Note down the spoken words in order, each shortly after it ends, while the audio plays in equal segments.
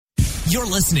You're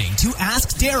listening to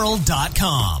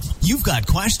AskDarryl.com. You've got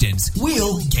questions,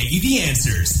 we'll get you the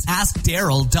answers.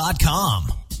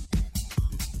 AskDarryl.com.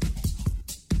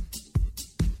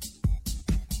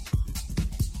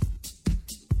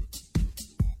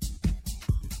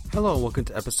 Hello and welcome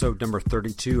to episode number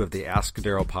 32 of the Ask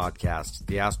Darryl podcast.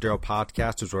 The Ask Darryl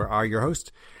podcast is where I, your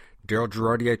host, Darryl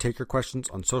Girardi, I take your questions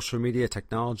on social media,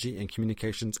 technology, and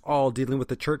communications, all dealing with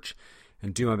the church,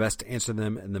 and do my best to answer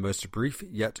them in the most brief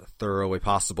yet thorough way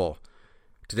possible.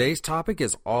 Today's topic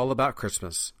is all about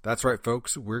Christmas. That's right,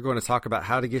 folks. We're going to talk about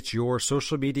how to get your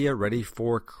social media ready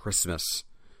for Christmas.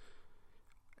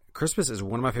 Christmas is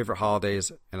one of my favorite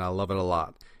holidays, and I love it a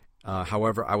lot.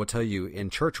 However, I will tell you,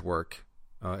 in church work,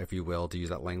 if you will, to use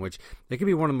that language, it can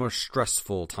be one of the most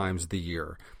stressful times of the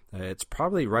year. It's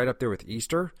probably right up there with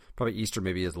Easter. Probably Easter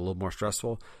maybe is a little more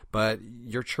stressful, but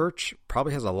your church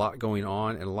probably has a lot going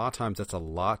on, and a lot of times that's a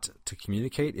lot to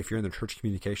communicate. If you're in the church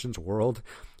communications world,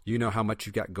 you know how much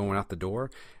you've got going out the door,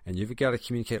 and you've got to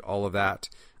communicate all of that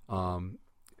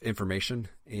information,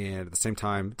 and at the same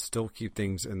time still keep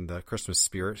things in the Christmas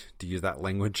spirit, to use that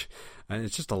language. And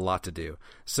it's just a lot to do.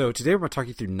 So today we're going to talk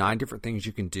you through 9 different things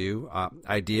you can do,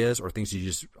 ideas or things you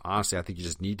just, honestly, I think you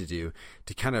just need to do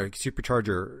to kind of supercharge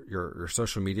your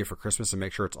social media for Christmas and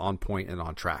make sure it's on point and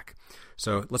on track.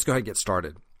 So let's go ahead and get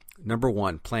started. Number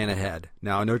 1, plan ahead.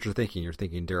 Now, I know what you're thinking. You're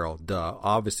thinking, Darryl, duh,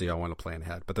 obviously I want to plan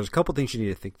ahead. But there's a couple things you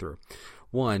need to think through.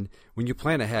 1, when you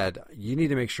plan ahead, you need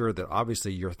to make sure that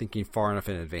obviously you're thinking far enough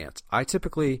in advance. I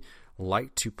typically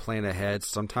like to plan ahead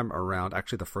sometime around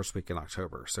actually the first week in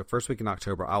October. So first week in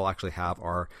October, I'll actually have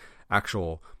our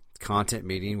actual content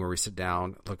meeting where we sit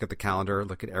down, look at the calendar,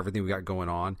 look at everything we got going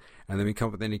on, and then we come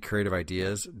up with any creative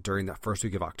ideas during that first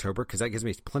week of October, because that gives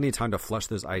me plenty of time to flesh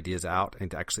those ideas out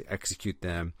and to actually execute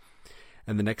them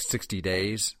in the next 60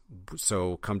 days.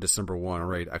 So come December 1, I'm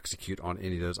ready to execute on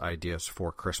any of those ideas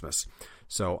for Christmas.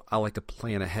 So I like to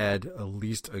plan ahead at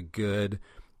least a good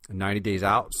 90 days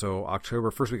out. So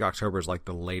first week of October is like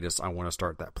the latest I want to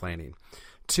start that planning.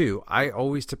 2, I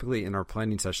always typically in our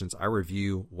planning sessions, I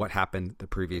review what happened the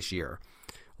previous year.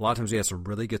 A lot of times we have some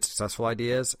really good successful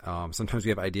ideas. Sometimes we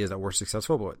have ideas that were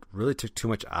successful, but really took too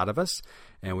much out of us.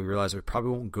 And we realize we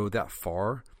probably won't go that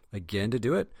far again to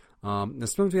do it. And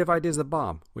sometimes we have ideas that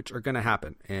bomb, which are going to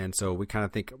happen. And so we kind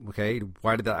of think, okay,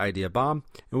 why did that idea bomb?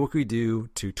 And what can we do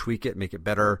to tweak it, make it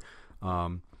better?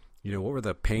 What were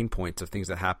the pain points of things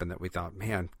that happened that we thought,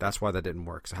 man, that's why that didn't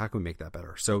work. So how can we make that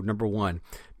better? So number 1,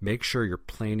 make sure you're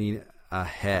planning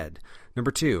ahead.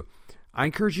 Number 2, I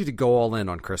encourage you to go all in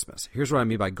on Christmas. Here's what I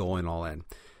mean by going all in.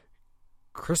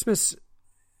 Christmas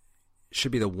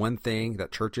should be the one thing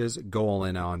that churches go all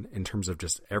in on in terms of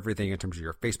just everything, in terms of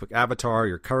your Facebook avatar,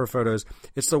 your cover photos.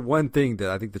 It's the one thing that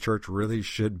I think the church really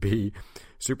should be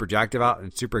super jacked about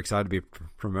and super excited to be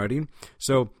promoting.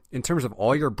 So in terms of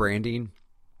all your branding,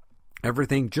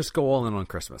 everything, just go all in on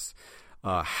Christmas.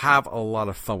 Have a lot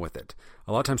of fun with it.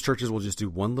 A lot of times churches will just do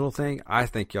one little thing. I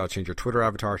think y'all change your Twitter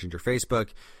avatar, change your Facebook,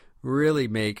 really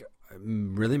make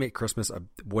Christmas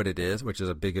what it is, which is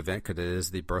a big event because it is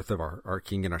the birth of our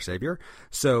King and our Savior.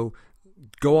 So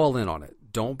go all in on it.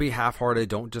 Don't be half-hearted.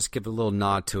 Don't just give a little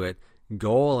nod to it.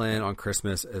 Go all in on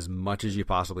Christmas as much as you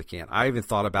possibly can. I even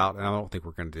thought about, and I don't think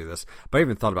we're going to do this, but I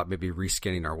even thought about maybe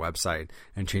reskinning our website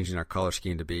and changing our color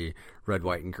scheme to be red,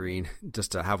 white, and green,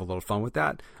 just to have a little fun with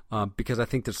that. Because I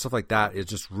think that stuff like that is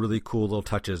just really cool little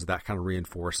touches that kind of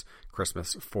reinforce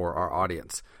Christmas for our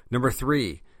audience. Number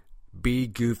 3, be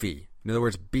goofy. In other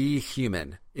words, be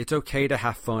human. It's okay to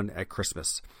have fun at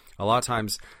Christmas. A lot of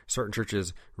times, certain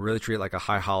churches really treat it like a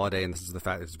high holiday, and this is the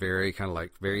fact it's very kind of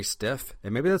like very stiff.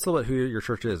 And maybe that's a little bit who your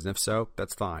church is, and if so,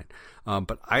 that's fine.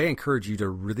 But I encourage you to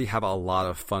really have a lot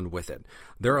of fun with it.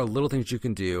 There are little things you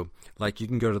can do, like you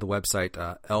can go to the website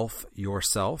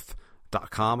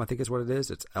elfyourself.com, I think is what it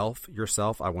is. It's Elf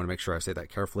Yourself. I want to make sure I say that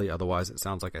carefully. Otherwise, it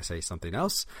sounds like I say something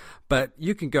else. But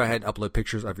you can go ahead and upload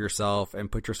pictures of yourself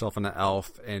and put yourself in an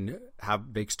elf and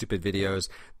have big, stupid videos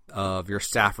of your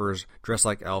staffers dressed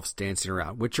like elves dancing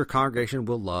around, which your congregation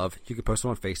will love. You can post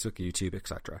them on Facebook, YouTube,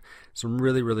 etc. Some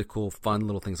really, really cool, fun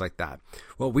little things like that.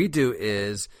 What we do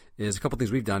is a couple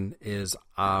things we've done is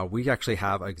we actually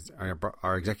have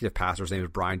our executive pastor's name is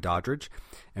Brian Doddridge,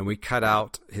 and we cut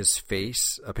out his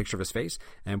face, a picture of his face,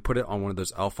 and put it on one of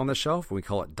those Elf on the Shelf. We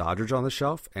call it Doddridge on the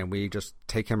Shelf, and we just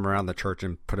take him around the church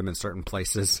and put him in certain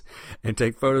places and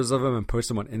take photos of him and post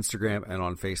them on Instagram and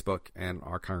on Facebook, and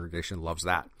our congregation loves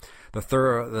that.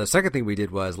 The second thing we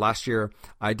did was last year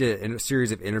I did a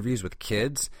series of interviews with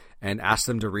kids and asked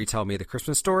them to retell me the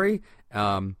Christmas story.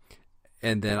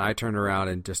 And then I turned around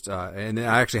and and then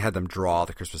I actually had them draw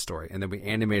the Christmas story. And then we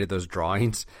animated those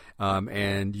drawings.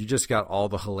 And you just got all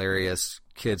the hilarious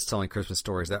kids telling Christmas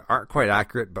stories that aren't quite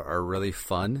accurate, but are really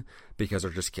fun because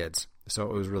they're just kids. So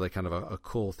it was really kind of a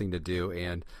cool thing to do.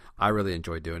 And I really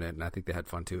enjoyed doing it. And I think they had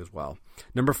fun too as well.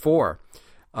 Number 4,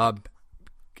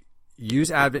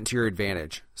 use Advent to your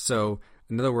advantage. So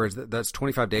in other words, that's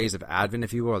 25 days of Advent,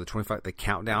 if you will, or the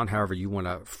countdown, however you want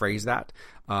to phrase that.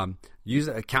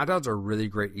 Countdowns are a really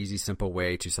great, easy, simple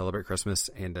way to celebrate Christmas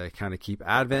and to kind of keep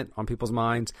Advent on people's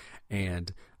minds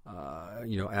and,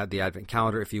 add the Advent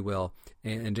calendar, if you will,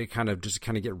 and to kind of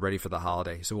get ready for the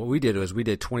holiday. So what we did was we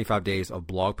did 25 days of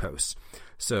blog posts.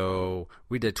 So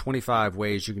we did 25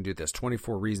 ways you can do this,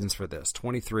 24 reasons for this,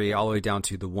 23, all the way down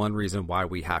to the one reason why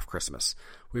we have Christmas.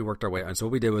 We worked our way. And so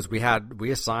what we did was we had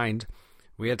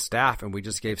staff, and we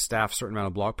just gave staff a certain amount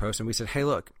of blog posts, and we said, hey,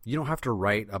 look, you don't have to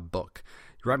write a book.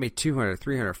 You write me 200,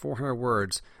 300, 400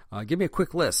 words. Give me a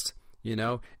quick list,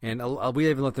 and we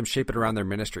even let them shape it around their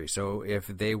ministry. So if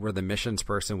they were the missions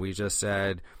person, we just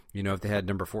said, if they had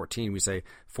number 14, we say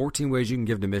 14 ways you can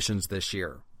give to missions this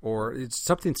year, or it's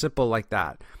something simple like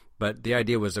that. But the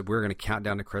idea was that we're going to count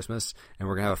down to Christmas, and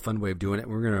we're going to have a fun way of doing it.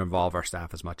 And we're going to involve our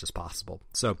staff as much as possible.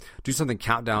 So do something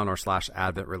countdown or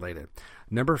 /Advent related.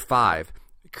 Number 5,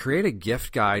 create a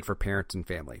gift guide for parents and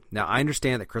family. Now, I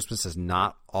understand that Christmas is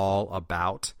not all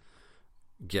about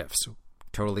gifts.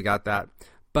 Totally got that.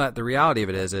 But the reality of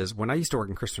it is when I used to work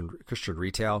in Christian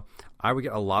retail, I would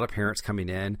get a lot of parents coming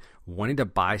in wanting to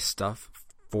buy stuff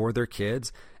for their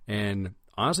kids and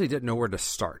honestly didn't know where to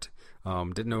start.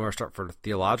 Didn't know where to start for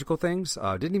theological things.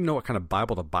 Didn't even know what kind of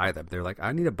Bible to buy them. They're like,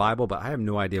 I need a Bible, but I have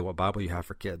no idea what Bible you have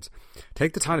for kids.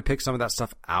 Take the time to pick some of that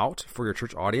stuff out for your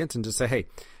church audience and just say, hey,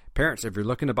 parents, if you're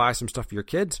looking to buy some stuff for your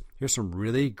kids, here's some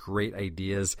really great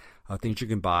ideas of things you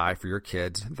can buy for your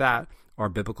kids that are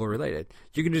biblical related.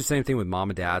 You can do the same thing with mom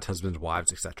and dad, husbands,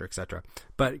 wives, etc., etc.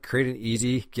 But create an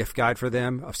easy gift guide for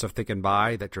them of stuff they can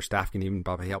buy that your staff can even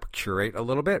probably help curate a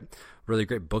little bit. Really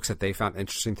great books that they found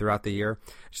interesting throughout the year.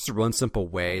 Just a one simple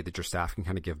way that your staff can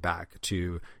kind of give back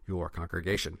to your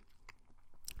congregation.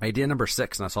 Idea number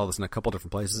 6, and I saw this in a couple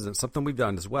different places, and it's something we've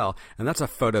done as well, and that's a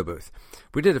photo booth.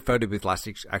 We did a photo booth last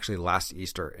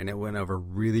Easter, and it went over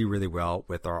really, really well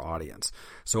with our audience.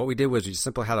 So what we did was we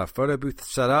simply had a photo booth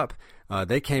set up.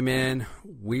 They came in.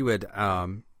 We would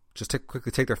just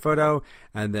quickly take their photo,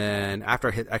 and then after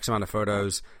I hit X amount of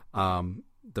photos,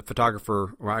 the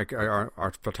photographer,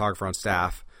 our photographer on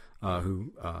staff,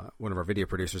 one of our video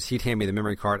producers, he'd hand me the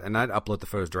memory card and I'd upload the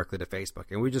photos directly to Facebook.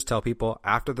 And we just tell people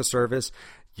after the service,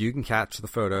 you can catch the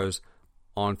photos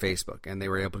on Facebook. And they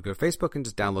were able to go to Facebook and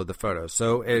just download the photos.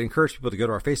 So it encouraged people to go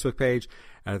to our Facebook page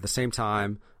and at the same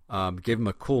time, give them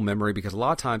a cool memory, because a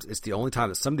lot of times it's the only time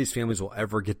that some of these families will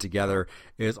ever get together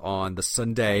is on the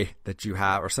Sunday that you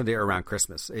have, or Sunday around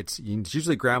Christmas. It's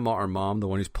usually grandma or mom, the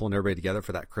one who's pulling everybody together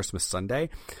for that Christmas Sunday.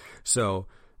 So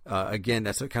again,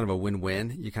 that's kind of a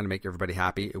win-win. You kind of make everybody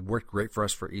happy. It worked great for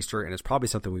us for Easter, and it's probably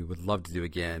something we would love to do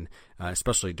again,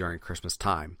 especially during Christmas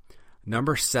time.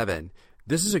 Number 7,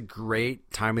 this is a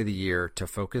great time of the year to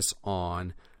focus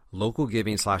on local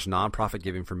giving / nonprofit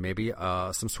giving for maybe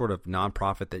some sort of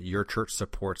nonprofit that your church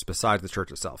supports besides the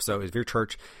church itself. So if your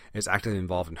church is actively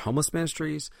involved in homeless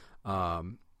ministries,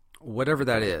 whatever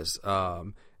that is,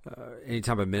 any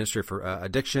type of ministry for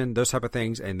addiction, those type of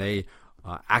things, and they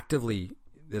actively,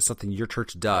 that's something your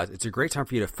church does, it's a great time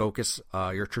for you to focus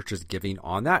your church's giving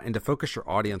on that and to focus your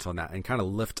audience on that and kind of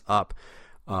lift up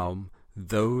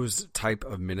those type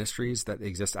of ministries that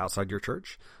exist outside your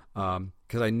church.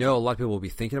 Because I know a lot of people will be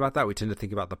thinking about that. We tend to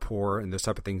think about the poor and those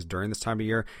type of things during this time of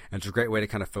year. And it's a great way to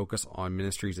kind of focus on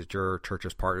ministries that your church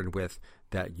is partnered with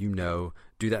that do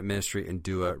that ministry and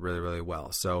do it really, really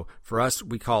well. So for us,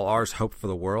 we call ours Hope for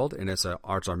the World, and it's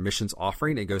our missions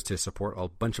offering. It goes to support a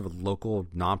bunch of local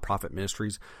nonprofit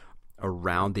ministries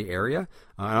around the area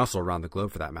and also around the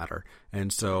globe for that matter.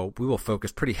 And so we will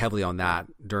focus pretty heavily on that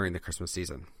during the Christmas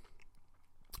season.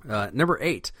 Number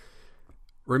 8.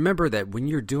 Remember that when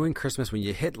you're doing Christmas, when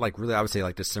you hit I would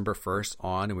say December 1st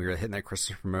on, and we're hitting that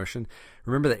Christmas promotion,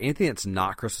 remember that anything that's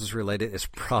not Christmas related is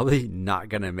probably not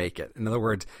going to make it. In other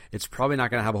words, it's probably not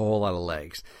going to have a whole lot of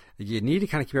legs. You need to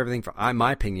kind of keep everything, in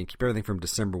my opinion, keep everything from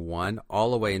December 1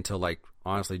 all the way until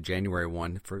honestly January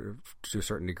 1 to a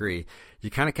certain degree.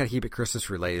 You kind of keep it Christmas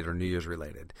related or New Year's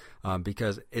related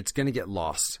because it's going to get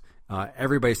lost.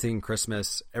 Everybody's thinking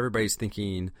Christmas. Everybody's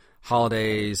thinking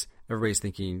holidays. Everybody's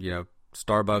thinking,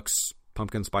 Starbucks,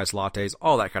 pumpkin spice lattes,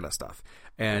 all that kind of stuff.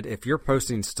 And if you're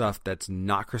posting stuff that's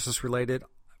not Christmas related,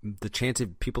 the chance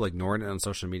of people ignoring it on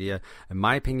social media, in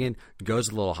my opinion, goes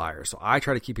a little higher. So I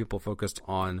try to keep people focused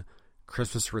on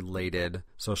Christmas-related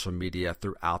social media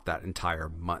throughout that entire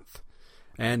month.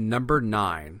 And number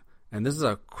 9, and this is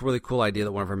a really cool idea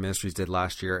that one of our ministries did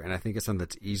last year, and I think it's something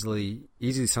that's easily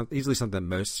something that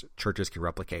most churches can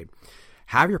replicate.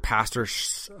 Have your pastor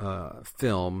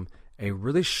film a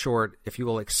really short, if you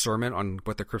will, like sermon on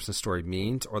what the Christmas story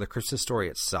means or the Christmas story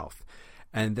itself,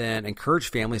 and then encourage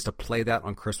families to play that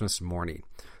on Christmas morning.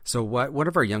 So what one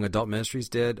of our young adult ministries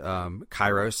did,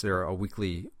 Kairos, they're a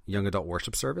weekly young adult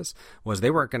worship service, was they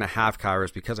weren't going to have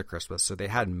Kairos because of Christmas. So they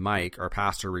had Mike, our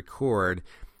pastor, record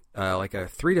like a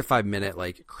 3 to 5 minute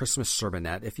like Christmas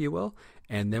sermonette, if you will.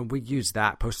 And then we used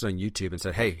that, posted on YouTube and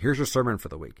said, hey, here's your sermon for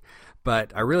the week.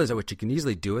 But I realized that what you can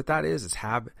easily do with that is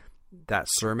have that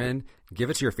sermon, give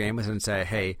it to your families and say,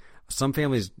 hey, some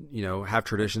families, have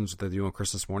traditions that they do on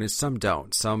Christmas morning. Some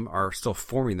don't. Some are still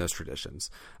forming those traditions.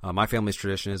 My family's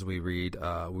tradition is we read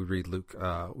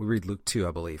Luke 2,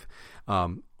 I believe,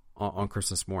 on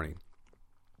Christmas morning.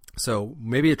 So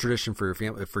maybe a tradition for your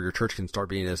family, for your church, can start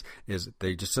being is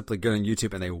they just simply go on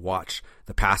YouTube and they watch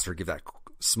the pastor give that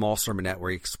small sermonette where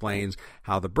he explains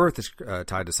how the birth is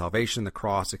tied to salvation, the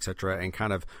cross, etc., and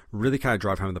really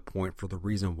drive home the point for the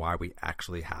reason why we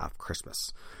actually have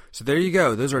Christmas. So there you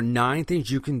go. Those are 9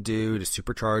 things you can do to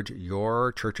supercharge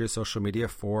your church's social media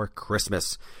for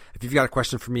Christmas. If you've got a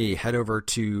question for me, head over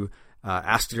to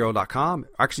askdaryl.com.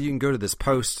 Actually, you can go to this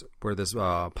post where this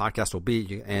podcast will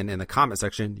be, and in the comment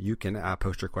section, you can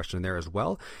post your question there as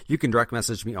well. You can direct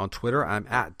message me on Twitter. I'm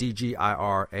at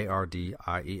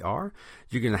DGIRARDIER.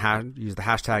 You can use the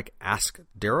hashtag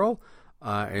AskDaryl.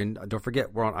 And don't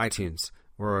forget, we're on iTunes.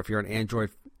 Or if you're on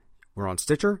Android, we're on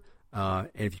Stitcher. And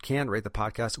if you can, rate the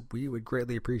podcast. We would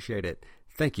greatly appreciate it.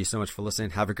 Thank you so much for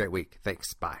listening. Have a great week.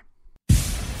 Thanks. Bye.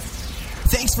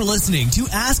 Thanks for listening to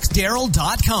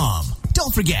AskDaryl.com.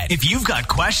 Don't forget, if you've got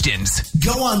questions,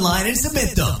 go online and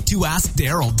submit them to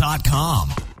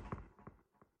AskDaryl.com.